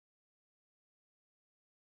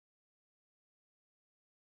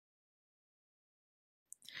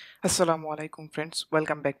আসসালামু আলাইকুম friends,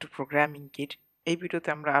 welcome back to programming kit. এই ভিডিওতে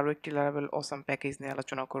আমরা আরও একটি লারাভেল অসাম প্যাকেজ নিয়ে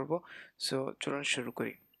আলোচনা করব। সো চলুন শুরু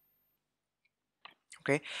করি।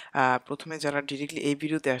 ওকে, প্রথমে যারা ডিরেক্টলি এই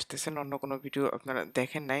ভিডিওতে আসতেছেন, অন্য কোনো ভিডিও আপনারা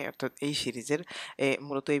দেখেন নাই, অর্থাৎ এই সিরিজের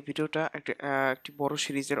মূলত এই ভিডিওটা একটি বড়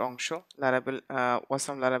সিরিজের অংশ। লারাভেল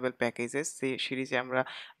অসাম লারাভেল প্যাকেজেস, সেই সিরিজে আমরা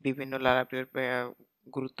বিভিন্ন লারাভেলের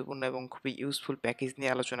গুরুত্বপূর্ণ এবং খুবই ইউজফুল প্যাকেজ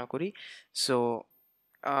নিয়ে আলোচনা করি। সো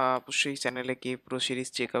অবশ্যই চ্যানেলে গিয়ে পুরো সিরিজ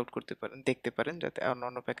চেক আউট করতে পারেন, দেখতে পারেন, যাতে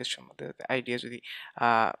অন্যান্য প্যাকেজ সম্বন্ধে আইডিয়া যদি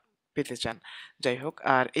পেতে চান। যাই হোক,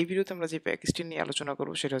 আর এই ভিডিওতে আমরা যে প্যাকেজটি নিয়ে আলোচনা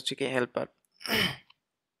করব সেটা হচ্ছে কি হেল্পার।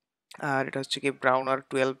 আর এটা হচ্ছে কি ব্রাউনার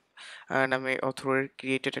 12 নামে অথরের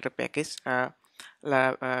ক্রিয়েটেড একটা প্যাকেজ,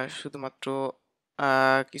 শুধুমাত্র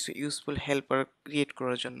কিছু ইউজফুল হেল্পার ক্রিয়েট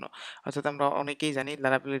করার জন্য। অর্থাৎ আমরা অনেকেই জানি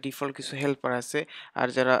লারাভেলের ডিফল্ট কিছু হেল্পার আছে, আর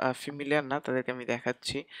যারা ফ্যামিলিয়ার না তাদেরকে আমি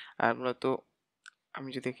দেখাচ্ছি। আর মূলত আমি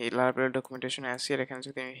যদি লারাভেল ডকুমেন্টেশনে আসি, আর এখানে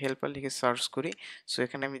যদি আমি হেল্পার লিখে সার্চ করি, সো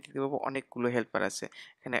এখানে আমি দিতে পারবো অনেকগুলো হেল্পার আছে।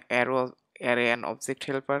 এখানে array and object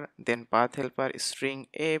helper, then path helper, string,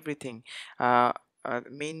 everything.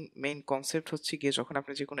 Main concept হচ্ছে গিয়ে যখন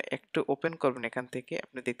আপনি যে কোনো একটা ওপেন করবেন, এখান থেকে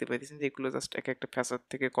আপনি দেখতে পাইতেছেন যে এগুলো জাস্ট এক একটা ফ্যাসাদ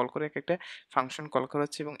থেকে কল করে এক একটা ফাংশন কল করা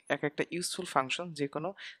হচ্ছে, এবং এক একটা ইউজফুল ফাংশন যে কোনো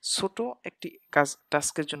ছোট একটি কাজ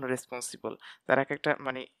টাস্কের জন্য রেসপন্সিবল। তার এক একটা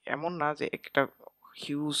মানে এমন না যে একটা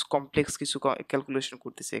হিউজ কমপ্লেক্স কিছু ক্যালকুলেশন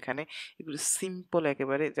করতেছে এখানে। এগুলো সিম্পল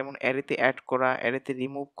একেবারে, যেমন অ্যারেতে অ্যাড করা, অ্যারেতে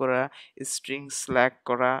রিমুভ করা, স্ট্রিং স্ল্যাগ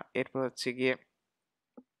করা, এরপর হচ্ছে গিয়ে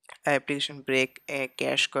অ্যাপ্লিকেশন ব্রেক,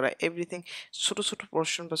 ক্যাশ করা, এভরিথিং। ছোট ছোট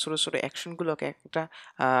পোর্শন বা ছোট ছোট অ্যাকশনগুলোকে একটা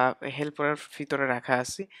হেল্পারের ভিতরে রাখা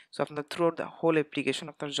আছে। সো আপনার through out the whole application,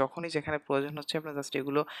 আপনার যখনই যেখানে প্রয়োজন হচ্ছে আপনার জাস্ট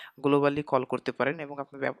এগুলো গ্লোবালি কল করতে পারেন এবং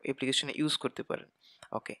আপনার অ্যাপ্লিকেশনে ইউজ করতে পারেন।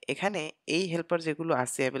 ওকে, এখানে এই হেল্পার যেগুলো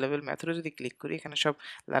আছে অ্যাভেলেবেল মেথডে যদি ক্লিক করি, এখানে সব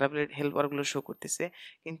লারাভেলের হেল্পারগুলো শো করতেছে,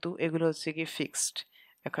 কিন্তু এগুলো হচ্ছে কি ফিক্সড।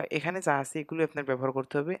 এখানে যা আছে এগুলো আপনার ব্যবহার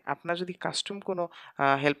করতে হবে। আপনার যদি কাস্টম কোনো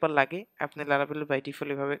হেল্পার লাগে, আপনি লারাভেল বাই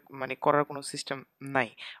ডিফল্ট এভাবে মানে করার কোনো সিস্টেম নাই।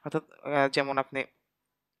 অর্থাৎ যেমন আপনি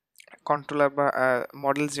কন্ট্রোলার বা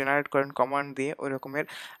মডেল জেনারেট করেন কমান্ড দিয়ে, ওই রকমের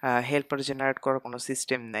হেল্পার জেনারেট করার কোনো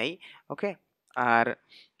সিস্টেম নাই। ওকে, আর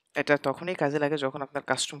এটা তখনই কাজে লাগে যখন আপনার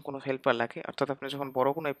কাস্টম কোনো হেল্পার লাগে। অর্থাৎ আপনি যখন বড়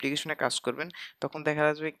কোনো অ্যাপ্লিকেশনে কাজ করবেন, তখন দেখা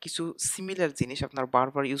যাবে কিছু সিমিলার জিনিস আপনার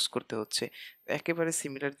বারবার ইউজ করতে হচ্ছে। একেবারে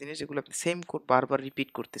সিমিলার জিনিস যেগুলো আপনি সেম কোড বারবার রিপিট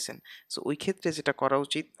করতেছেন। সো ওই ক্ষেত্রে যেটা করা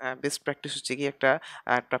উচিত, বেস্ট প্র্যাকটিস হচ্ছে গিয়ে একটা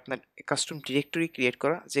আপনার কাস্টম ডিরেক্টরি ক্রিয়েট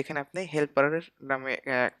করা, যেখানে আপনি হেল্পারের নামে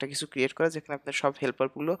একটা কিছু ক্রিয়েট করা, যেখানে আপনার সব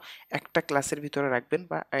হেল্পারগুলো একটা ক্লাসের ভিতরে রাখবেন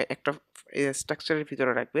বা একটা স্ট্রাকচারের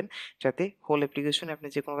ভিতরে রাখবেন, যাতে হোল অ্যাপ্লিকেশনে আপনি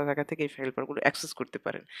যে কোনো জায়গা থেকে এই হেল্পারগুলো অ্যাক্সেস করতে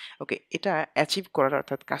পারেন। ওকে, এটা অ্যাচিভ করার,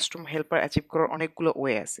 অর্থাৎ কাস্টম হেল্পার অ্যাচিভ করার অনেকগুলো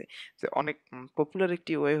ওয়ে আছে। যে অনেক পপুলার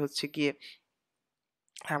একটি ওয়ে হচ্ছে গিয়ে,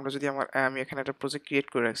 আমরা যদি আমি এখানে একটা প্রজেক্ট ক্রিয়েট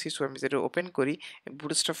করে রাখছি। সো আমি যেটা ওপেন করি,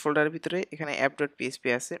 বুটস্ট্র্যাপ ফোল্ডারের ভিতরে এখানে app.php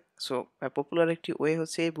আছে। সো পপুলার একটি ওয়ে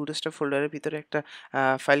হচ্ছে এই বুটস্ট্র্যাপ ফোল্ডারের ভিতরে একটা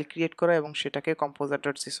ফাইল ক্রিয়েট করা এবং সেটাকে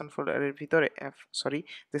composer.json ফোল্ডারের ভিতরে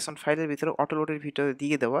জেসন ফাইলের ভিতরে অটোলোডের ভিতরে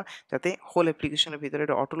দিয়ে দেওয়া, যাতে হোল অ্যাপ্লিকেশনের ভিতরে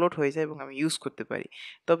এটা অটোলোড হয়ে যায় এবং আমি ইউজ করতে পারি।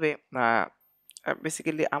 তবে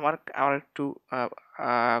বেসিক্যালি আমার একটু আ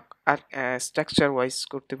আ আর স্ট্রাকচার ওয়াইজ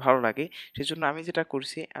করতে ভালো লাগে। সেজন্য আমি যেটা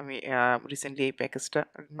করছি, আমি রিসেন্টলি এই প্যাকেজটা,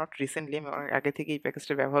 নট রিসেন্টলি, আমি অনেক আগে থেকেই এই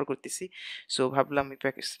প্যাকেজটা ব্যবহার করতেছি। সো ভাবলাম এই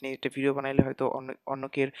প্যাকেজ নিয়ে একটা ভিডিও বানাইলে হয়তো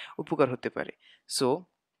অনেকের উপকার হতে পারে। সো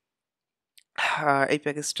এই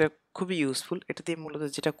প্যাকেজটা খুবই ইউজফুল। এটা দিয়ে মূলত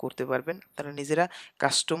যেটা করতে পারবেন, আপনারা নিজেরা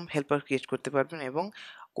কাস্টম হেল্পার ক্রিয়েট করতে পারবেন এবং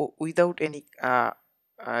without any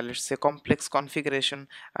let's say complex configuration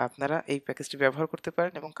আপনারা এই প্যাকেজটি ব্যবহার করতে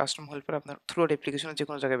পারেন এবং কাস্টম হেল্পার আপনার থ্রু আউট অ্যাপ্লিকেশনে যে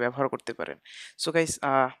কোনো জায়গায় ব্যবহার করতে পারেন। সো গাইস,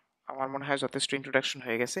 আমার মনে হয় যথেষ্ট ইন্ট্রোডাকশন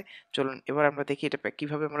হয়ে গেছে। চলুন এবার আমরা দেখি এটা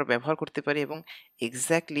কিভাবে আমরা ব্যবহার করতে পারি এবং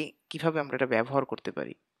এক্স্যাক্টলি কিভাবে আমরা এটা ব্যবহার করতে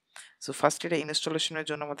পারি। সো ফার্স্ট এটা ইনস্টলেশনের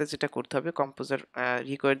জন্য আমাদের যেটা করতে হবে, কম্পোজার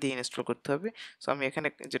রিকোয়ার দিয়ে ইনস্টল করতে হবে। সো আমি এখানে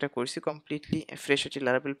যেটা করছি, কমপ্লিটলি ফ্রেশ একটি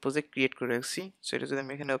লারাভেল প্রজেক্ট ক্রিয়েট করে রাখছি। সো এটা যদি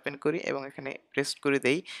আমি এখানে ওপেন করি এবং এখানে পেস্ট করে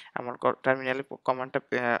দেই, আমার টার্মিনালে কমান্ডটা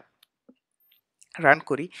রান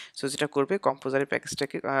করি। সো যেটা করবে, কম্পোজারের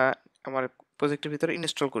প্যাকেজটাকে আমার প্রজেক্টের ভিতরে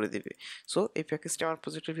ইনস্টল করে দিবে। সো এই প্যাকেজটা আমার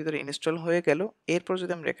প্রজেক্টের ভিতরে ইনস্টল হয়ে গেল। এরপর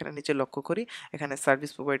যদি আমরা এখানে নিচে লক্ষ্য করি, এখানে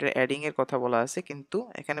সার্ভিস প্রোভাইডার অ্যাডিং এর কথা বলা আছে, কিন্তু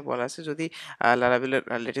এখানে বলা আছে যদি লারাভেলের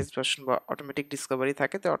লেটেস্ট ভার্সন বা অটোমেটিক ডিসকভারি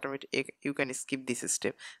থাকে, তো automatic you can skip this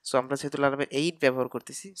step. So আমরা যেহেতু লারাভেল 8 ব্যবহার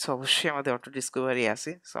করতেছি, সো অবশ্যই আমাদের অটো ডিসকভারি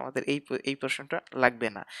আছে। সো আমাদের এই পোর্শনটা লাগবে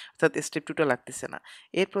না, অর্থাৎ স্টেপ 2টা লাগতেছে না।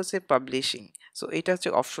 এরপর হচ্ছে পাবলিশিং। সো এটা হচ্ছে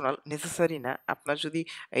অপশনাল, নেসেসারি না। আপনার যদি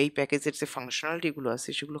এই প্যাকেজের যে ফাংশনালিটিগুলো আছে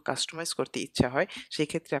সেগুলো কাস্টমাইজ করতে ইচ্ছা হয়, সেই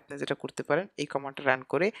ক্ষেত্রে আপনি যেটা করতে পারেন এই কমান্ডটা রান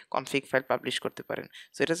করে কনফিগ ফাইল পাবলিশ করতে পারেন।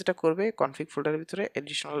 সো এটা যেটা করবে কনফিগ ফোল্ডারের ভিতরে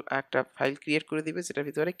এডিশনাল একটা ফাইল ক্রিয়েট করে দিবে, যেটার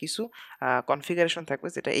ভিতরে কিছু কনফিগারেশন থাকবে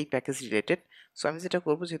যেটা এই প্যাকেজ রিলেটেড। সো আমি যেটা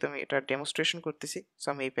করব, যেহেতু আমি এটা ডেমনস্ট্রেশন করতেছি, সো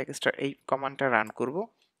আমি এই কমান্ডটা রান করব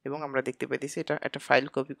এবং আমরা দেখতে পাইতেছি এটা একটা ফাইল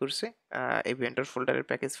কপি করছে এই ভেন্ডর ফোল্ডারের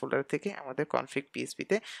প্যাকেজ ফোল্ডার থেকে আমাদের কনফিগ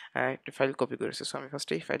পিএসপিতে একটা ফাইল কপি করেছে। সো আমি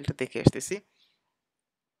ফার্স্টে এই ফাইলটা দেখে আসতেছি।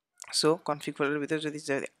 সো কনফিগ ফোল্ডারের ভিতরে যদি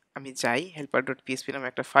আমি যাই, helper.php নামে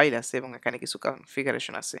একটা ফাইল আছে এবং এখানে কিছু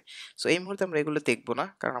কনফিগারেশন আছে। সো এই মুহূর্তে আমরা এগুলো দেখব না,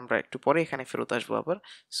 কারণ আমরা একটু পরে এখানে ফেরত আসবো আবার।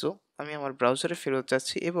 সো আমি আমার ব্রাউজারে ফেরত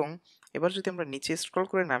যাচ্ছি এবং এবার যদি আমরা নিচে স্ক্রল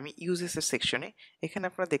করে নামি ইউজেস এর সেকশনে, এখানে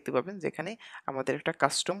আপনারা দেখতে পাবেন যে এখানে আমাদের একটা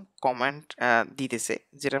কাস্টম কমান্ড দিতেছে,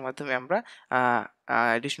 যেটার মাধ্যমে আমরা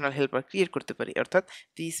অ্যাডিশনাল হেল্পার ক্রিয়েট করতে পারি। অর্থাৎ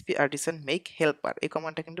পিএইচপি আর্টিসান মেক হেল্পার এই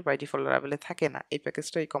কমান্ডটা কিন্তু বাই ডিফল্ট লারাভেলে থাকে না। এই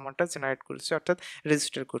প্যাকেজটা এই কমান্ডটা জেনারেট করছে, অর্থাৎ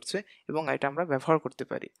রেজিস্টার করছে এবং এটা আমরা ব্যবহার করতে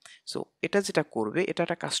পারি। সো এটা যেটা করবে, এটা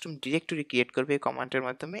একটা কাস্টম ডিরেক্টরি ক্রিয়েট করবে এই কমান্ডের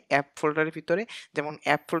মাধ্যমে অ্যাপ ফোল্ডারের ভিতরে। যেমন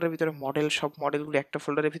অ্যাপ ফোল্ডারের ভিতরে মডেল, সব মডেলগুলো একটা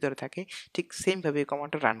ফোল্ডারের ভিতরে থাকে, ঠিক সেমভাবে এই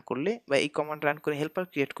কমান্ডটা রান করলে বা এই কমান্ড রান করে হেল্পার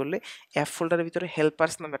ক্রিয়েট করলে অ্যাপ ফোল্ডারের ভিতরে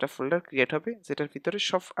হেল্পার্স নামে একটা ফোল্ডার ক্রিয়েট হবে, যেটার ভিতরে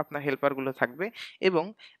সব আপনার হেল্পারগুলো থাকবে। এবং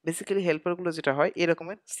বেসিক্যালি হেল্পারগুলো যেটা হয়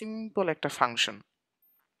এরকমের সিম্পল একটা ফাংশন,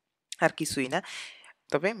 আর কিছুই না।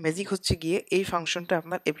 তবে ম্যাজিক হচ্ছে গিয়ে এই ফাংশনটা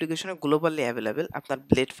আপনার অ্যাপ্লিকেশনে গ্লোবালি অ্যাভেলেবেল। আপনার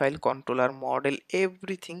blade file, controller, model,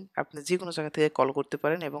 everything আপনি যে কোনো জায়গা থেকে কল করতে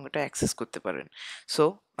পারেন এবং এটা অ্যাক্সেস করতে পারেন। সো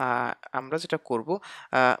আমরা যেটা করব,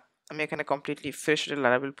 আমি এখানে completely fresh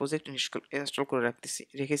Laravel project install করে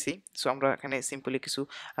রেখেছি। সো আমরা এখানে সিম্পলি কিছু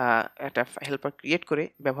একটা হেল্পার ক্রিয়েট করে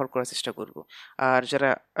ব্যবহার করার চেষ্টা করব। আর যারা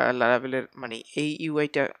লারাভেলের মানে এই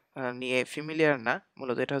ইউআইটা নিয়ে ফ্যামিলিয়ার না,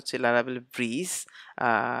 মূলত এটা হচ্ছে লারাভেল ব্রিজ।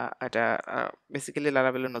 এটা বেসিক্যালি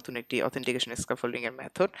লারাভেলের নতুন একটি অথেন্টিকেশন স্ক্যাফোল্ডিং এর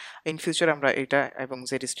মেথড। ইন ফিউচার আমরা এটা এবং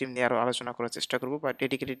জেড স্ট্রিম নিয়ে আরও আলোচনা করার চেষ্টা করব, বা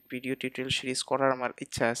ডেডিকেটেড ভিডিও টিউটোরিয়াল সিরিজ করার আমার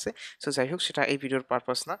ইচ্ছা আছে। সো যাই হোক, সেটা এই ভিডিওর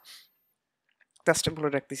পারপাস না। কাস্টম বলে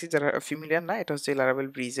রাখতেছি, যারা ফ্যামিলিয়ার না, এটা হচ্ছে লারাভেল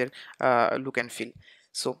ব্রিজের লুক অ্যান্ড ফিল।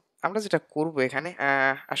 সো আমরা যেটা করব এখানে,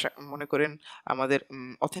 আশা মনে করেন আমাদের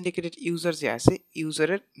অথেন্টিকেটেড ইউজার যে আছে,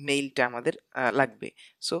 ইউজারের মেইলটা আমাদের লাগবে।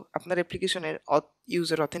 সো আপনার অ্যাপ্লিকেশনের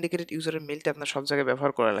ইউজার অথেন্টিকেটেড ইউজারের মেইলটা আপনার সব জায়গায়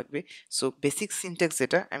ব্যবহার করা লাগবে। সো বেসিক সিনট্যাক্স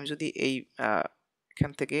যেটা, আমি যদি এই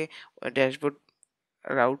এখান থেকে ড্যাশবোর্ড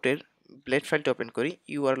রাউটের ব্লেড ফাইলটা ওপেন করি,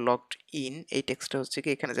 ইউ আর লগড ইন, এই টেক্সটটা হচ্ছে কি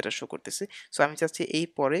এখানে যেটা শো করতেছে। সো আমি চাচ্ছি এই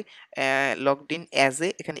পরে লগড ইন অ্যাজ এ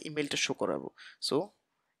এখানে ইমেলটা শো করাবো। So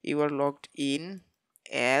you R logged in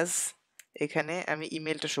as, এখানে আমি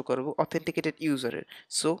ইমেলটা শো করবো অথেন্টিকেটেড ইউজারের।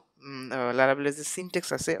 সো লারাভেলের যে সিনটেক্স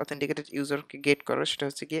আছে অথেন্টিকেটেড ইউজারকে গেট করার, সেটা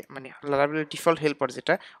হচ্ছে গিয়ে মানে লারাভেলের ডিফল্ট হেল্পার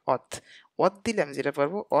যেটা অথ, অথ দিলে আমি যেটা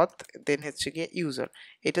পারবো অথ, দেন হচ্ছে গিয়ে ইউজার,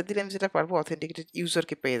 এটা দিলে আমি যেটা পারবো অথেন্টিকেটেড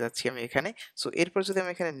ইউজারকে পেয়ে যাচ্ছি আমি এখানে। সো এরপর যদি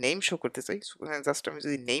আমি এখানে নেম শো করতে চাই, জাস্ট আমি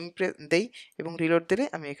যদি নেম দেই এবং রিলোড দিলে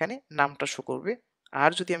আমি এখানে নামটা শো করবে। আর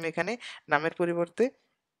যদি আমি এখানে নামের পরিবর্তে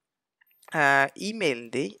ইমেল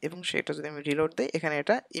দেই এবং সেটা যদি আমি রিলোড দেই, এখানে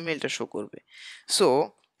এটা ইমেলটা শো করবে। সো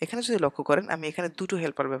এখানে যদি লক্ষ্য করেন, আমি এখানে দুটো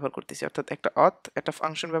হেল্পার ব্যবহার করতেছি, অর্থাৎ একটা অথ একটা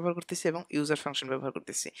ফাংশন ব্যবহার করতেছি এবং ইউজার ফাংশন ব্যবহার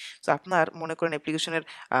করতেছি। সো আপনার মনে করেন অ্যাপ্লিকেশনের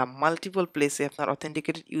মাল্টিপল প্লেসে আপনার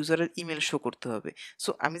অথেন্টিকেটেড ইউজারের ইমেল শো করতে হবে। সো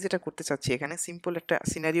আমি যেটা করতে চাচ্ছি এখানে সিম্পল একটা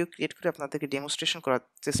সিনারিও ক্রিয়েট করে আপনাদেরকে ডেমনস্ট্রেশন করার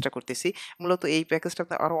চেষ্টা করতেছি। মূলত এই প্যাকেজটা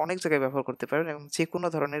আপনি আরও অনেক জায়গায় ব্যবহার করতে পারেন এবং যে কোনো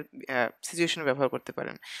ধরনের সিচুয়েশনে ব্যবহার করতে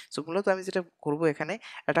পারেন। সো মূলত আমি যেটা করব এখানে,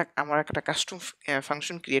 আমার একটা কাস্টম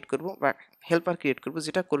ফাংশন ক্রিয়েট করব বা হেল্পার ক্রিয়েট করব,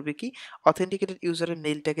 যেটা করবে কি অথেন্টিকেটেড ইউজারের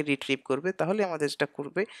মেইলটাকে রিট্রিভ করবে। তাহলে আমাদের যেটা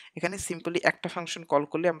করবে এখানে সিম্পলি একটা ফাংশন কল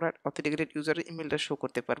করলে আমরা অথেন্টিকেটেড ইউজারের ইমেলটা শো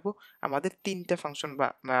করতে পারবো। আমাদের তিনটা ফাংশন বা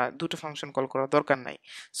দুটো ফাংশন কল করার দরকার নাই।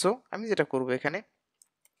 সো আমি যেটা করব এখানে,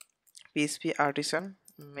 পিএইচপি আর্টিসান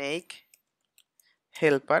মেক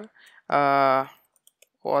হেল্পার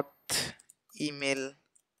অথ ইমেল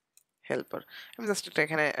হেল্পার, আমি জাস্ট এটা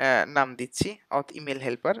এখানে নাম দিচ্ছি অথ ইমেল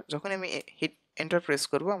হেল্পার। যখন আমি হিট এন্টার প্রেস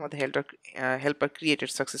করব, আমাদের হেল্পার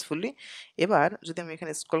ক্রিয়েটেড সাকসেসফুলি। এবার যদি আমি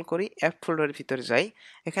এখানে স্ক্রল করি, অ্যাপ ফোল্ডারের ভিতরে যাই,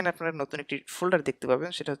 এখানে আপনারা নতুন একটি ফোল্ডার দেখতে পাবেন,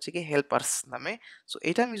 সেটা হচ্ছে কি হেল্পার্স নামে। সো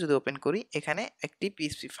এটা আমি যদি ওপেন করি, এখানে একটি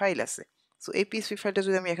পিএইচপি ফাইল আছে। সো এই পিএইচপি ফাইলটা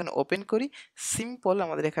যদি আমি এখানে ওপেন করি, সিম্পল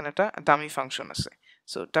আমাদের এখানে একটা ডামি ফাংশন আছে।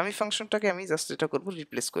 সো ডামি ফাংশনটাকে আমি জাস্ট এটা করব,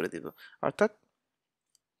 রিপ্লেস করে দিব। অর্থাৎ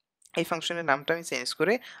এই ফাংশনের নামটা আমি চেঞ্জ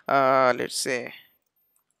করে লেটস সে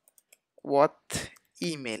ওয়াথ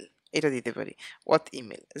ইমেল এটা দিতে পারি। ওয়াথ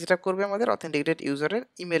ইমেল যেটা করবে আমাদের অথেন্টিকেটেড ইউজারের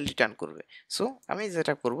ইমেল রিটার্ন করবে। সো আমি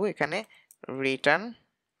যেটা করব এখানে রিটার্ন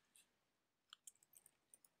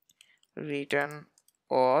রিটার্ন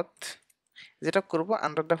ওয়াথ, যেটা করব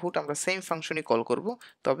আন্ডার দ্য হুড আমরা সেম ফাংশনই কল করব,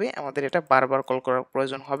 তবে আমাদের এটা বারবার কল করার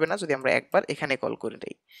প্রয়োজন হবে না যদি আমরা একবার এখানে কল করে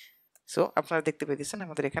দেই। সো আপনারা দেখতে পেয়েছেন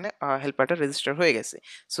আমাদের এখানে হেল্পারটা রেজিস্টার হয়ে গেছে।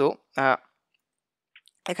 সো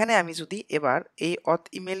এখানে আমি যদি এবার এই অথ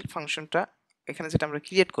ইমেল ফাংশনটা এখানে যেটা আমরা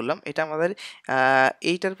ক্রিয়েট করলাম এটা আমাদের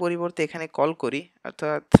এইটার পরিবর্তে এখানে কল করি,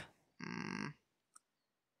 অর্থাৎ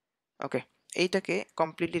ওকে, এইটাকে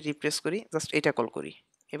কমপ্লিটলি রিপ্লেস করি, জাস্ট এটা কল করি।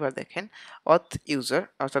 এবার দেখেন অথ ইউজার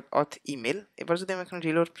অর্থাৎ অথ ইমেল, এবার যদি আমি এখানে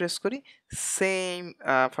রিলোড প্রেস করি সেম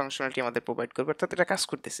ফাংশনালিটি আমাদের প্রোভাইড করবে, অর্থাৎ এটা কাজ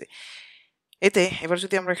করতেছে। এতে এবার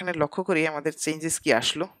যদি আমরা এখানে লক্ষ্য করি আমাদের চেঞ্জেস কি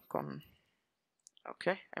আসলো,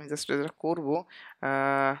 ওকে আমি জাস্ট যেটা করব,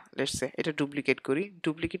 লেটস সে এটা ডুপ্লিকেট করি,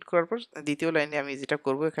 ডুপ্লিকেট করার পর দ্বিতীয় লাইনে আমি যেটা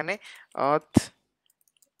করব এখানে অথ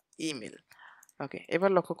ইমেল। ওকে, এবার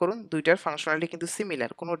লক্ষ্য করুন দুইটার ফাংশনালিটি কিন্তু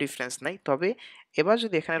সিমিলার, কোনো ডিফারেন্স নাই। তবে এবার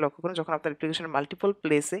যদি এখানে লক্ষ্য করুন যখন আপনার অ্যাপ্লিকেশনের মাল্টিপল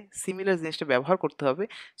প্লেসে সিমিলার জিনিসটা ব্যবহার করতে হবে,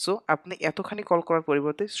 সো আপনি এতখানি কল করার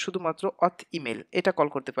পরিবর্তে শুধুমাত্র অথ ইমেল এটা কল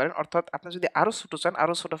করতে পারেন। অর্থাৎ আপনি যদি আরও ছোটো চান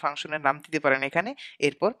আরও ছোটো ফাংশনের নাম দিতে পারেন এখানে,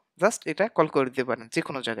 এরপর জাস্ট এটা কল করে দিতে পারেন যে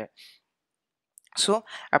কোনো জায়গায়। সো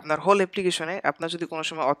আপনার হোল অ্যাপ্লিকেশনে আপনার যদি কোনো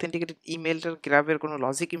সময় অথেন্টিকেটেড ইমেলটার গ্রাবের কোনো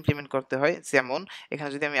লজিক ইমপ্লিমেন্ট করতে হয়, যেমন এখানে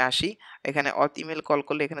যদি আমি আসি, এখানে অথ ইমেল কল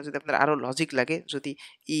করলে এখানে যদি আপনার আরও লজিক লাগে, যদি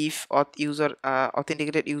ইফ অথ ইউজার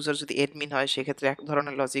অথেন্টিকেটেড ইউজার যদি অ্যাডমিন হয় সেক্ষেত্রে এক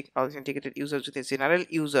ধরনের লজিক, অথেন্টিকেটেড ইউজার যদি জেনারেল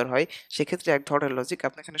ইউজার হয় সেক্ষেত্রে এক ধরনের লজিক,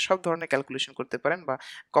 আপনি এখানে সব ধরনের ক্যালকুলেশন করতে পারেন বা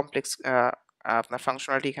কমপ্লেক্স আপনার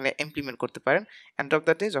ফাংশনালিটি এখানে ইমপ্লিমেন্ট করতে পারেন। এন্ড অফ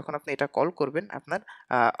দ্য ডে যখন আপনি এটা কল করবেন আপনার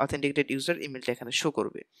অথেন্টিকেটেড ইউজার ইমেলটা এখানে শো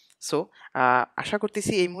করবে। সো আশা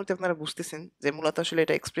করতেছি এই মুহূর্তে আপনারা বুঝতেছেন যে মূলত আসলে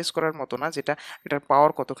এটা এক্সপ্রেস করার মতো না, যেটা এটার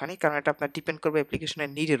পাওয়ার কতখানি, কারণ এটা আপনার ডিপেন্ড করবে অ্যাপ্লিকেশনের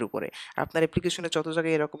নিডের উপরে। আপনার অ্যাপ্লিকেশনে যত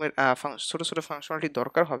জায়গায় এরকমের ছোট ছোট ফাংশনালিটি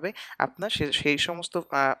দরকার হবে, আপনার সেই সমস্ত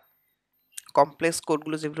কমপ্লেক্স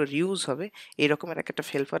কোডগুলো যেগুলো রিউজ হবে এই রকমের একটা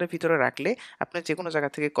ফেলফারের ভিতরে রাখলে আপনি যে কোনো জায়গা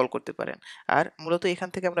থেকে কল করতে পারেন। আর মূলত এখান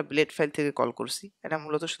থেকে আমরা ব্লেড ফাইল থেকে কল করছি, এটা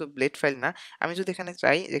মূলত শুধু ব্লেড ফাইল না। আমি যদি এখানে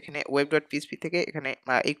চাই, এখানে ওয়েব ডট পিএইচপি থেকে এখানে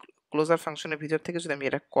এই ক্লোজার ফাংশনের ভিতর থেকে যদি আমি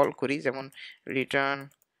এটা কল করি, যেমন রিটার্ন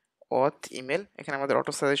অথ ইমেল, এখানে আমাদের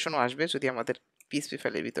অটো সাজেশনও আসবে যদি আমাদের পিএইচপি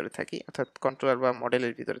ফাইলের ভিতরে থাকি, অর্থাৎ কন্ট্রোলার বা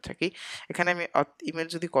মডেলের ভিতরে থাকি। এখানে আমি অথ ইমেল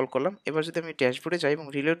যদি কল করলাম, এবার যদি আমি ড্যাশবোর্ডে যাই এবং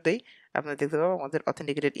রিলোড দেই, আপনারা দেখতে পাবো আমাদের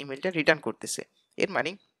অথেন্টিকেটেড ইমেলটা রিটার্ন করতেছে। এর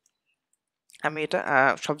মানে আমি এটা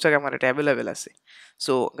সব জায়গায় আমার এটা অ্যাভেলেবেল আছে।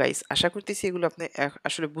 সো গাইস আশা করতেছি এগুলো আপনি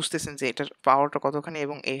আসলে বুঝতেছেন যে এটার পাওয়ারটা কতখানি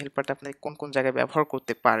এবং এই হেল্পারটা আপনি কোন কোন জায়গায় ব্যবহার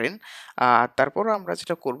করতে পারেন। তারপরও আমরা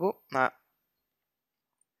যেটা করব,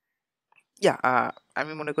 আ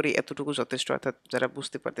আমি মনে করি এতটুকু যথেষ্ট। অর্থাৎ যারা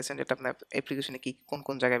বুঝতে পারতেছেন যে এটা আপনার অ্যাপ্লিকেশনে কি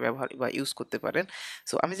কোন জায়গায় ব্যবহার বা ইউজ করতে পারেন।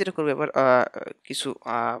 সো আমি যেটা করব এবার কিছু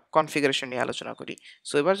কনফিগারেশন নিয়ে আলোচনা করি।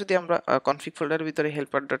 সো এবার যদি আমরা কনফিগ ফোল্ডারের ভিতরে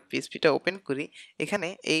helper.php টা ওপেন করি, এখানে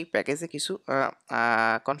এই প্যাকেজে কিছু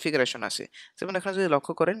কনফিগারেশন আছে। যেমন এখানে যদি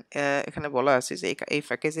লক্ষ্য করেন এখানে বলা আছে যে এই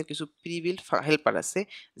প্যাকেজের কিছু প্রি-বিল্ট হেল্পার আছে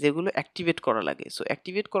যেগুলো অ্যাক্টিভেট করা লাগে। সো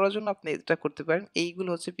অ্যাক্টিভেট করার জন্য আপনি এটা করতে পারেন। এইগুলো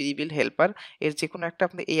হচ্ছে প্রি-বিল্ট হেল্পার। এর যেকোনো একটা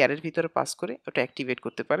আপনি এই অ্যারের ভিতরে পাস করে ওটা অ্যাক্টিভেট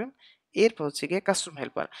করতে পারেন। এরপর হচ্ছে গিয়ে কাস্টম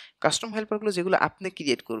হেল্পার। কাস্টম হেল্পারগুলো যেগুলো আপনি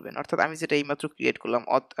ক্রিয়েট করবেন। অর্থাৎ আমি যেটা এইমাত্র ক্রিয়েট করলাম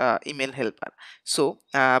email helper. So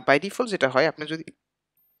by default যেটা হয়, আপনি যদি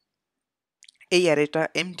এই অ্যারেটা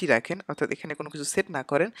এমটি রাখেন, অর্থাৎ এখানে কোনো কিছু সেট না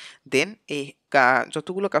করেন, দেন এই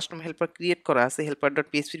যতগুলো কাস্টম হেল্পার ক্রিয়েট করা আছে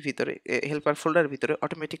helper.php-র ভিতরে, হেল্পার ফোল্ডারের ভিতরে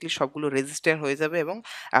অটোমেটিক্যালি সবগুলো রেজিস্টার হয়ে যাবে এবং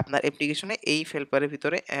আপনার অ্যাপ্লিকেশনে এই হেল্পারের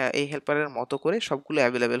ভিতরে এই হেল্পারের মতো করে সবগুলো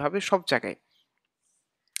এভেইলেবল হবে সব জায়গায়।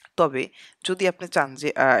 তবে যদি আপনি চান যে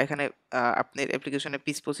এখানে আপনার অ্যাপ্লিকেশনে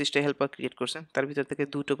 ২৫-২৫ টা হেল্পার ক্রিয়েট করছেন, তার ভিতর থেকে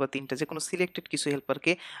 ২ টো বা ৩ টা যেকোনো সিলেক্টেড কিছু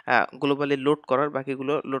হেল্পারকে গ্লোবালি লোড করার,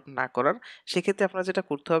 বাকিগুলো লোড না করার, সেক্ষেত্রে আপনার যেটা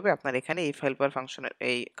করতে হবে, আপনার এখানে এই হেল্পার ফাংশনের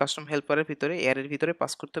এই কাস্টম হেল্পারের ভিতরে এর ভিতরে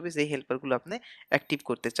পাস করতে হবে যেই হেল্পারগুলো আপনি অ্যাক্টিভ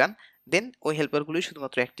করতে চান। দেন ওই হেল্পারগুলোই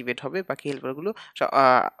শুধুমাত্র অ্যাক্টিভেট হবে, বাকি হেল্পারগুলো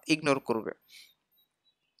ইগনোর করবে।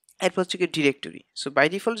 এরপর হচ্ছে গিয়ে ডিরেক্টরি। সো বাই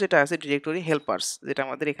ডিফল্ট যেটা আছে ডিরেক্টরি হেল্পার্স, যেটা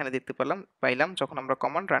আমাদের এখানে দেখতে পাইলাম যখন আমরা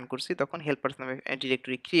কমান্ড রান করছি তখন হেল্পার্স নামে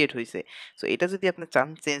ডিরেক্টরি ক্রিয়েট হয়েছে। সো এটা যদি আপনি চান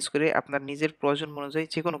চেঞ্জ করে আপনার নিজের প্রয়োজন অনুযায়ী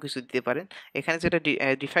যেকোনো কিছু দিতে পারেন। এখানে যেটা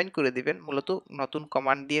ডিফাইন করে দিবেন, মূলত নতুন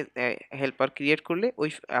কমান্ড দিয়ে হেল্পার ক্রিয়েট করলে ওই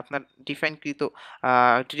আপনার ডিফাইনকৃত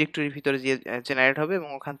ডিরেক্টরির ভিতরে যে জেনারেট হবে এবং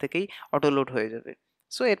ওখান থেকেই অটো লোড হয়ে যাবে।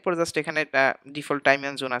 সো এরপর জাস্ট এখানে ডিফল্ট টাইম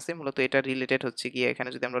অ্যান্ড জোন আছে, মূলত এটা রিলেটেড হচ্ছে গিয়ে এখানে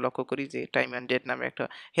যদি আমরা লক্ষ্য করি যে টাইম অ্যান্ড ডেট নামে একটা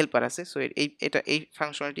হেল্পার আছে। সো এই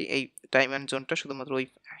ফাংশনালিটি এই টাইম অ্যান্ড জোনটা শুধুমাত্র ওই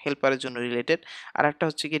হেল্পারের জন্য রিলেটেড। আরেকটা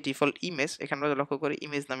হচ্ছে গিয়ে ডিফল্ট ইমেজ, এখানে আমরা লক্ষ্য করি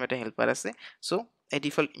ইমেজ নামে একটা হেল্পার আছে। সো এই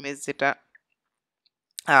ডিফল্ট ইমেজ যেটা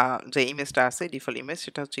যে ইমেজটা আছে ডিফল্ট ইমেজ,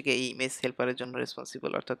 সেটা হচ্ছে গিয়ে এই ইমেজ হেল্পারের জন্য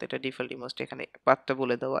রেসপন্সিবল, অর্থাৎ এটা ডিফল্ট ইমেজটা এখানে পাথটা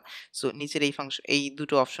বলে দেওয়া। সো নিচের এই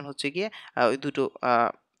দুটো অপশন হচ্ছে গিয়ে ওই দুটো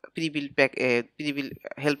প্রি-বিল্ট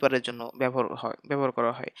হেল্পারের জন্য ব্যবহার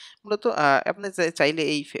করা হয়। মূলত আপনি চাইলে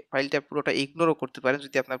এই ফাইলটা পুরোটা ইগনোরও করতে পারেন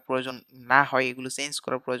যদি আপনার প্রয়োজন না হয়, এগুলো চেঞ্জ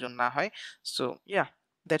করার প্রয়োজন না হয়। So yeah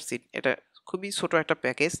that's it. এটা খুবই ছোট একটা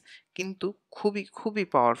প্যাকেজ, কিন্তু খুবই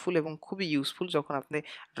পাওয়ারফুল এবং খুবই ইউজফুল যখন আপনি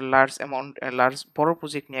লার্জ বড়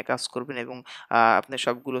প্রজেক্ট নিয়ে কাজ করবেন এবং আপনি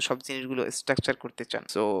সব জিনিসগুলো স্ট্রাকচার করতে চান।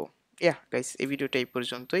 সো গাইস, এই ভিডিওটা এই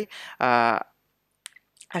পর্যন্তই। আ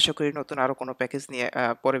আশা করি নতুন আরো কোনো প্যাকেজ নিয়ে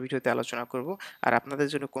পরের ভিডিওতে আলোচনা করব। আর আপনাদের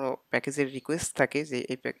জন্য কোনো প্যাকেজের রিকোয়েস্ট থাকে যে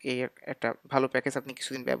এই একটা ভালো প্যাকেজ আপনি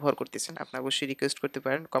কিছুদিন ব্যবহার করতেছেন, আপনি অবশ্যই রিকোয়েস্ট করতে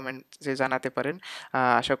পারেন, কমেন্টসে জানাতে পারেন।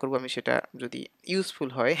 আশা করব আমি সেটা যদি ইউজফুল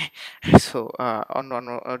হয় সো অন্য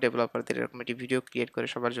ডেভেলপারদের এরকম একটি ভিডিও ক্রিয়েট করে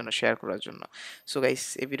সবার জন্য শেয়ার করার জন্য। সো গাইস,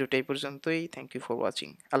 এই ভিডিওটা এই পর্যন্তই। Thank you for watching.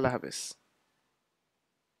 আল্লাহ হাফেজ।